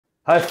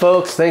Hi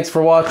folks, thanks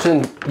for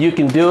watching You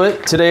Can Do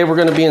It. Today we're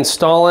going to be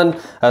installing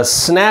a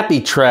Snappy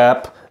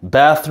Trap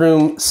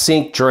bathroom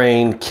sink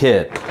drain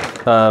kit.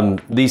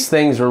 These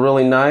things are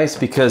really nice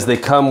because they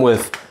come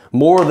with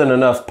more than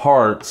enough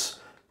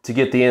parts to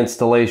get the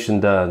installation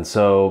done.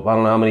 So I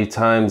don't know how many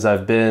times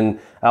I've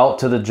been out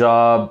to the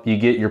job, you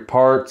get your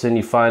parts and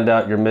you find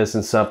out you're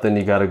missing something,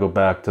 you got to go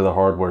back to the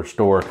hardware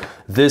store.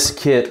 This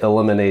kit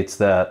eliminates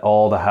that,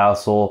 all the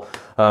hassle.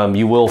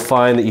 You will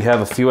find that you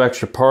have a few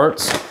extra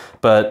parts,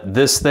 but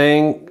this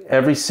thing,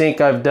 every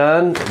sink I've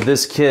done,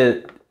 this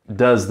kit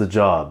does the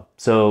job.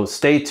 So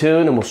stay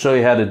tuned and we'll show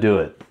you how to do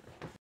it.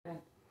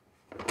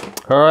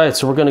 All right,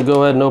 so we're gonna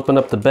go ahead and open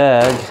up the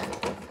bag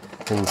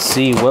and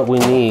see what we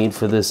need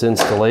for this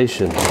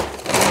installation.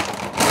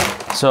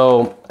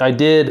 So I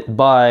did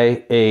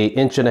buy a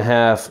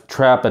 1.5"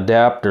 trap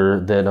adapter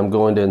that I'm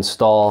going to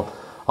install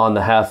on the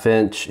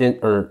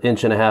 1.5"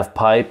 inch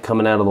pipe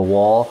coming out of the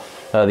wall.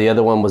 The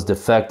other one was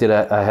defected.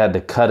 I had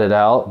to cut it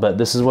out, but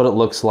this is what it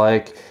looks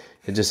like.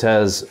 It just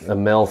has a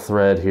male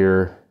thread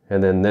here,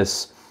 and then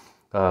this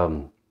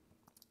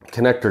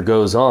connector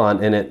goes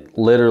on, and it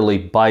literally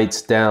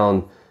bites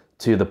down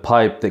to the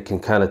pipe that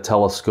can kind of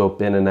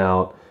telescope in and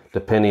out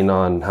depending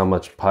on how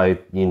much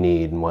pipe you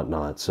need and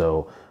whatnot.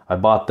 So I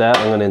bought that.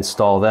 I'm going to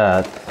install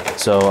that.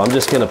 So I'm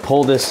just going to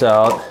pull this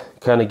out,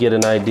 kind of get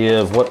an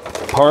idea of what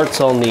parts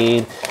I'll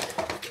need.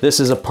 This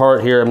is a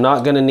part here. I'm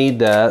not going to need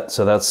that,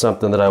 so that's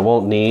something that I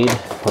won't need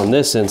on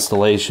this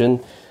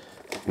installation.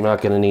 I'm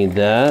not going to need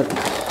that.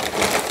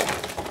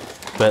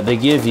 But they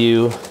give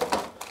you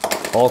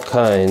all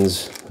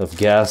kinds of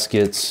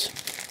gaskets,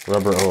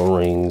 rubber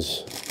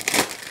O-rings,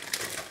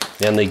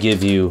 and they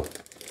give you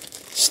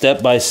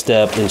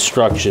step-by-step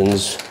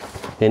instructions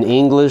in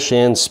English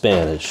and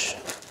Spanish.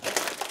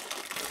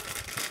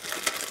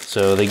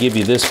 So they give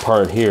you this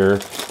part here.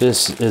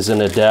 This is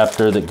an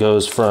adapter that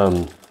goes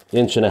from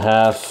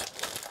 1.5"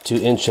 to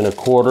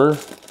 1.25",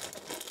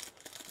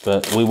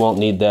 but we won't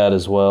need that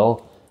as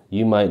well.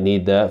 You might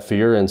need that for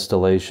your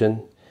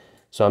installation.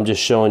 So I'm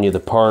just showing you the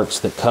parts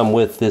that come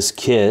with this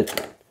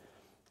kit.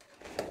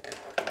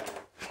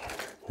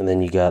 And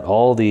then you got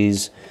all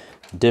these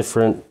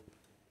different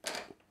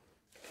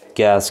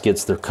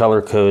gaskets. They're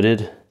color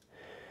coded.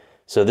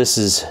 So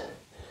this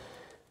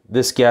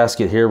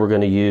gasket here we're going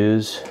to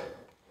use.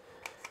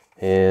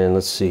 And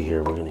let's see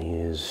here, we're going to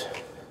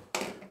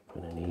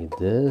need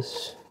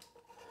this.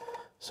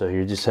 So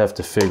you just have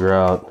to figure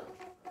out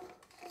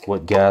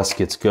what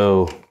gaskets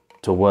go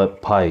to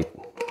what pipe.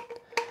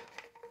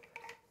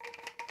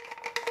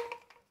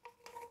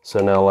 So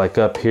now, like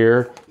up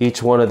here,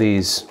 each one of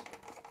these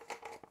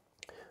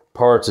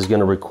parts is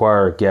going to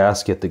require a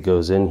gasket that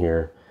goes in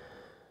here.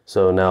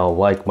 So now,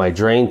 like my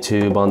drain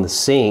tube on the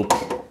sink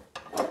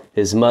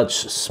is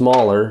much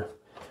smaller,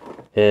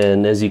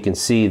 and as you can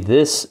see,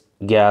 this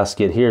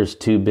gasket here is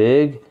too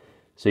big.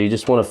 So you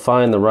just want to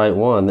find the right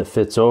one that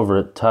fits over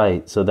it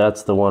tight. So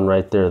that's the one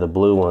right there, the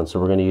blue one. So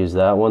we're going to use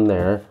that one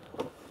there.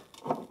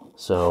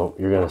 So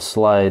you're going to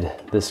slide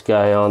this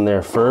guy on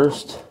there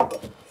first.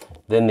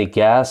 Then the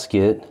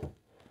gasket,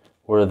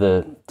 where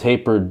the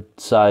tapered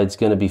side's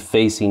going to be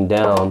facing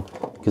down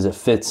because it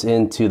fits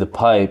into the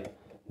pipe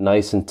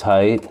nice and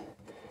tight.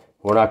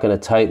 We're not going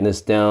to tighten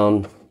this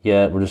down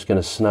yet. We're just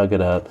going to snug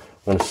it up.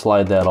 We're going to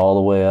slide that all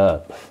the way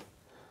up.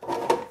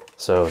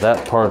 So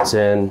that part's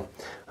in.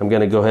 I'm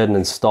going to go ahead and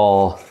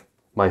install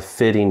my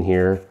fitting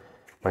here,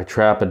 my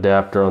trap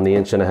adapter on the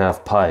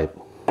 1.5" pipe.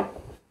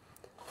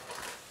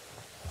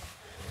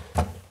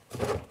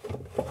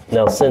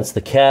 Now, since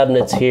the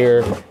cabinet's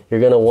here, you're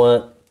going to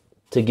want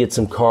to get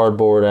some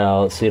cardboard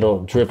out so you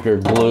don't drip your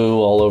glue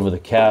all over the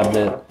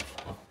cabinet.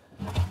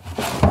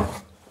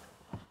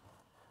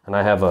 And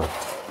I have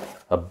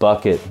a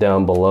bucket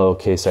down below in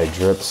case I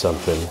drip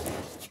something.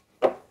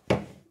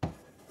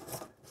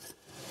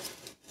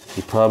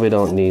 You probably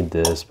don't need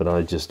this, but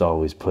I just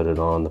always put it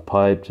on the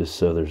pipe just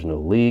so there's no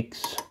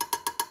leaks.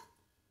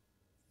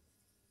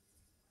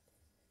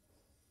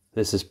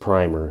 This is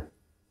primer.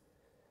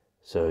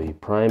 So you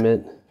prime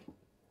it.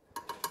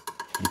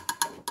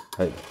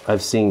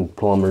 I've seen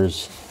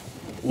plumbers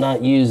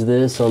not use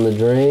this on the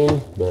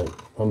drain, but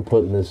I'm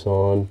putting this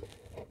on.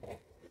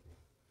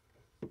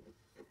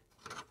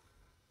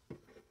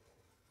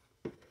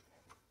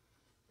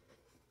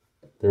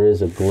 There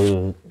is a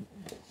glue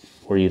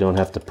where you don't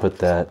have to put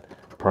that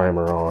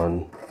primer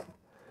on.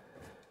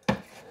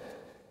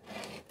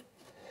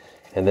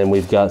 And then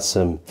we've got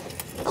some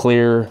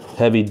clear,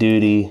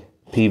 heavy-duty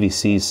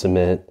PVC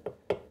cement.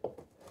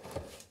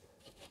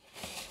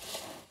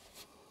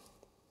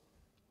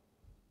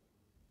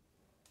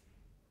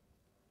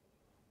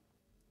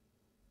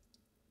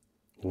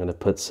 I'm going to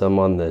put some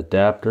on the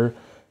adapter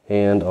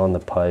and on the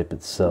pipe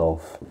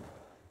itself.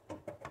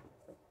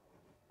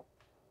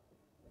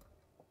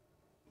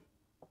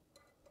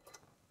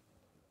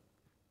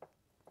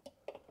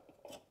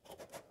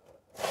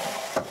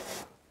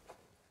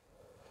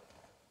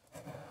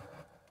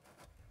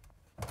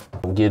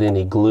 Get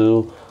any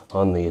glue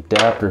on the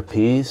adapter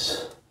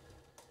piece,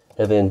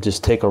 And then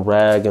just take a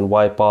rag and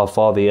wipe off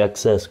all the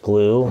excess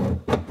glue.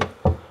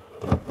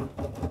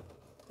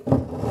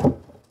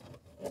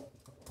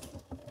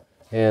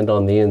 And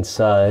on the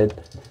inside.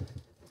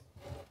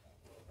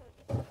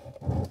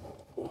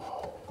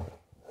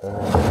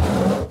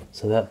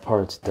 So that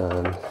part's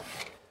done.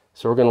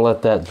 So we're gonna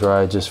let that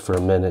dry just for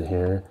a minute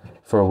here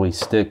before we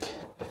stick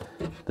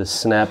the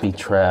Snappy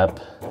Trap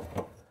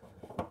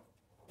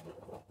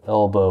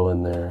elbow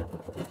in there.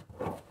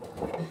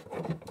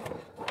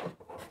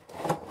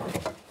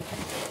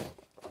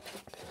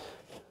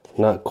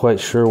 Not quite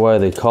sure why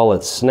they call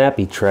it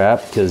Snappy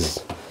Trap,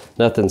 because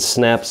nothing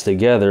snaps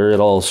together, it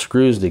all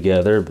screws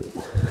together. But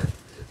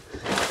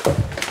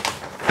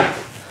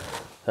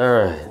all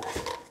right,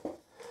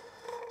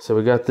 so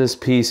we got this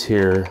piece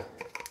here.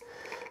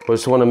 We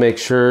just want to make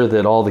sure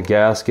that all the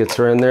gaskets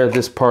are in there.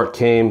 This part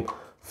came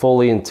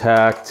fully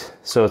intact,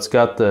 so it's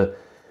got the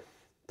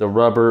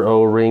rubber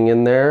O-ring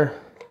in there,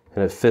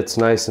 and it fits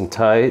nice and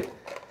tight.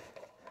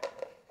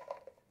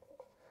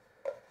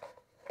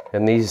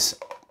 And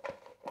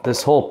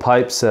this whole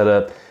pipe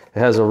setup, it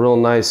has a real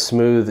nice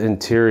smooth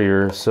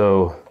interior,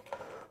 so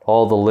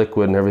all the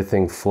liquid and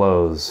everything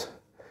flows.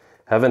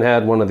 Haven't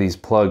had one of these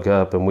plug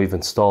up, and we've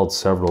installed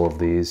several of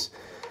these.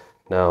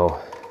 Now,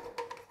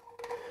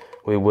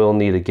 we will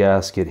need a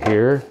gasket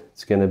here.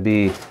 It's going to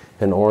be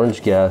an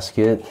orange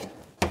gasket.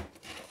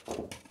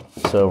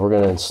 So we're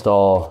going to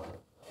install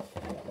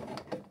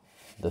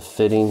the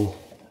fitting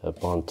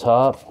up on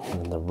top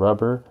and the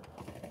rubber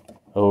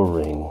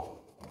O-ring.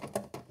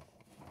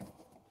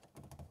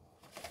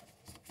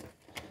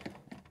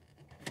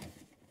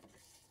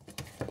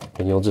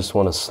 And you'll just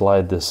want to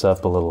slide this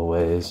up a little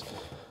ways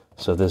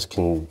so this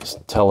can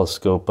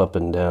telescope up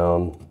and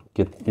down,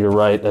 get your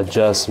right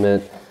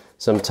adjustment.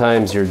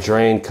 Sometimes your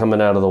drain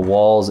coming out of the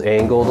wall's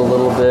angled a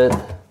little bit.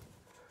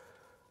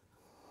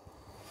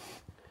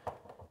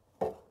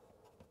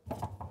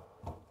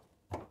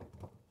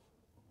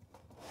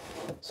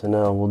 So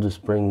now we'll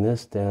just bring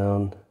this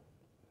down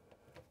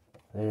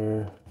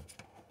there,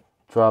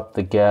 drop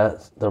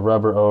the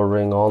rubber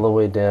O-ring all the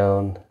way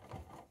down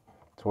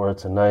to where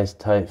it's a nice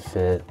tight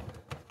fit,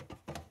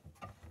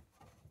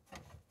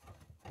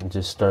 and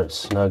just start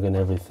snugging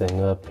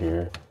everything up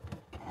here,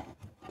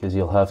 because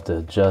you'll have to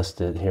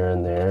adjust it here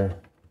and there.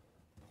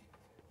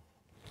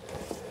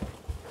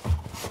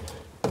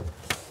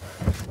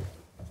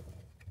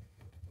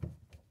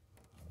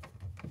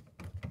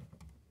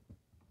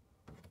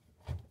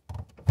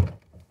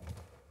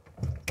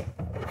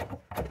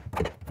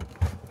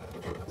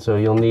 So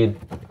you'll need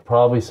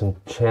probably some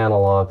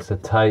channel locks to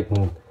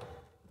tighten,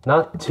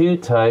 not too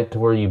tight to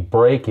where you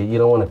break it. You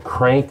don't want to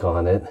crank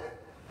on it.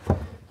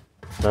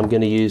 I'm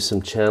going to use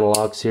some channel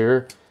locks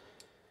here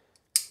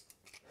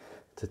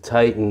to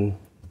tighten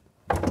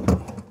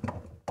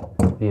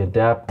the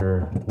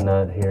adapter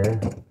nut here.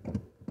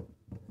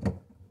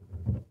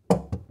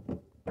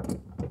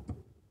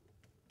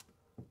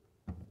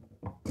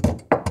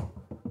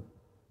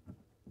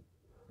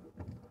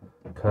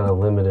 Kind of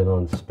limited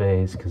on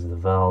space because the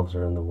valves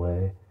are in the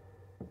way.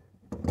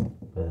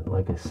 But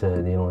like I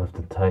said, you don't have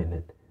to tighten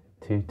it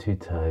too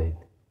tight.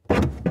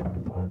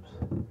 Whoops.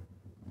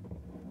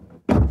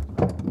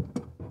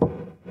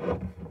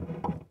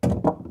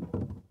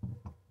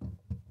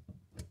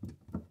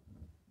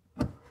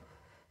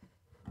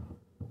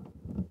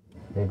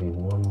 Maybe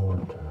one more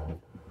time.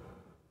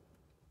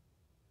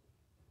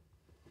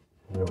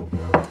 There we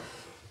go.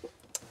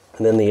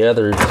 And then the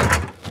others,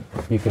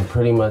 you can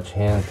pretty much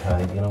hand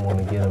tight. You don't want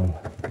to get them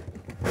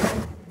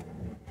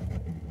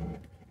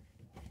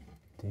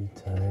too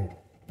tight.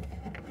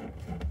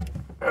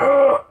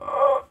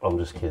 I'm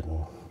just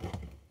kidding.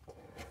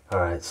 All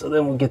right, so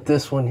then we'll get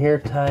this one here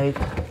tight.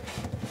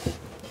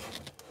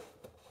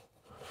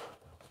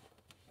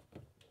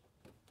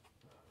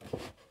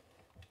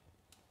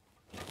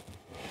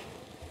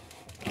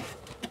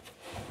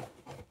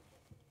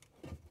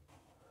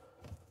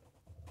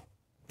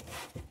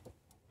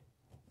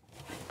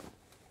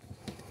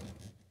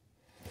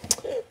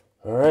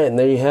 All right, and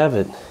there you have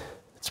it.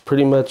 It's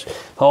pretty much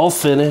all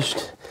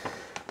finished.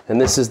 And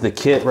this is the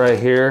kit right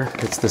here.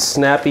 It's the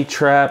Snappy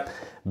Trap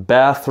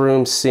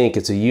bathroom sink.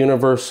 It's a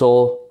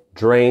universal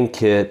drain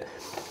kit.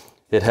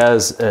 It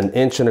has an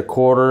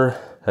 1.25"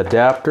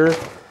 adapter,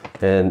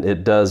 and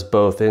it does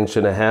both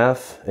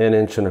 1.5" and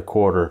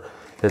 1.25".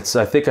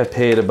 I think I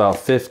paid about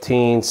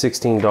 $15,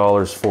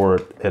 $16 for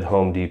it at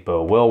Home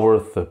Depot. Well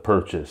worth the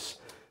purchase.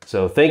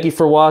 So thank you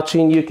for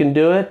watching. You can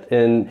do it.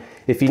 And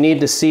if you need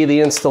to see the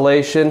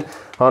installation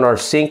on our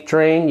sink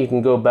drain, you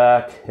can go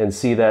back and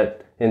see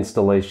that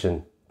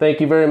installation. Thank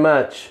you very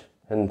much,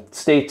 and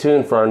stay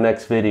tuned for our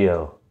next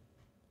video.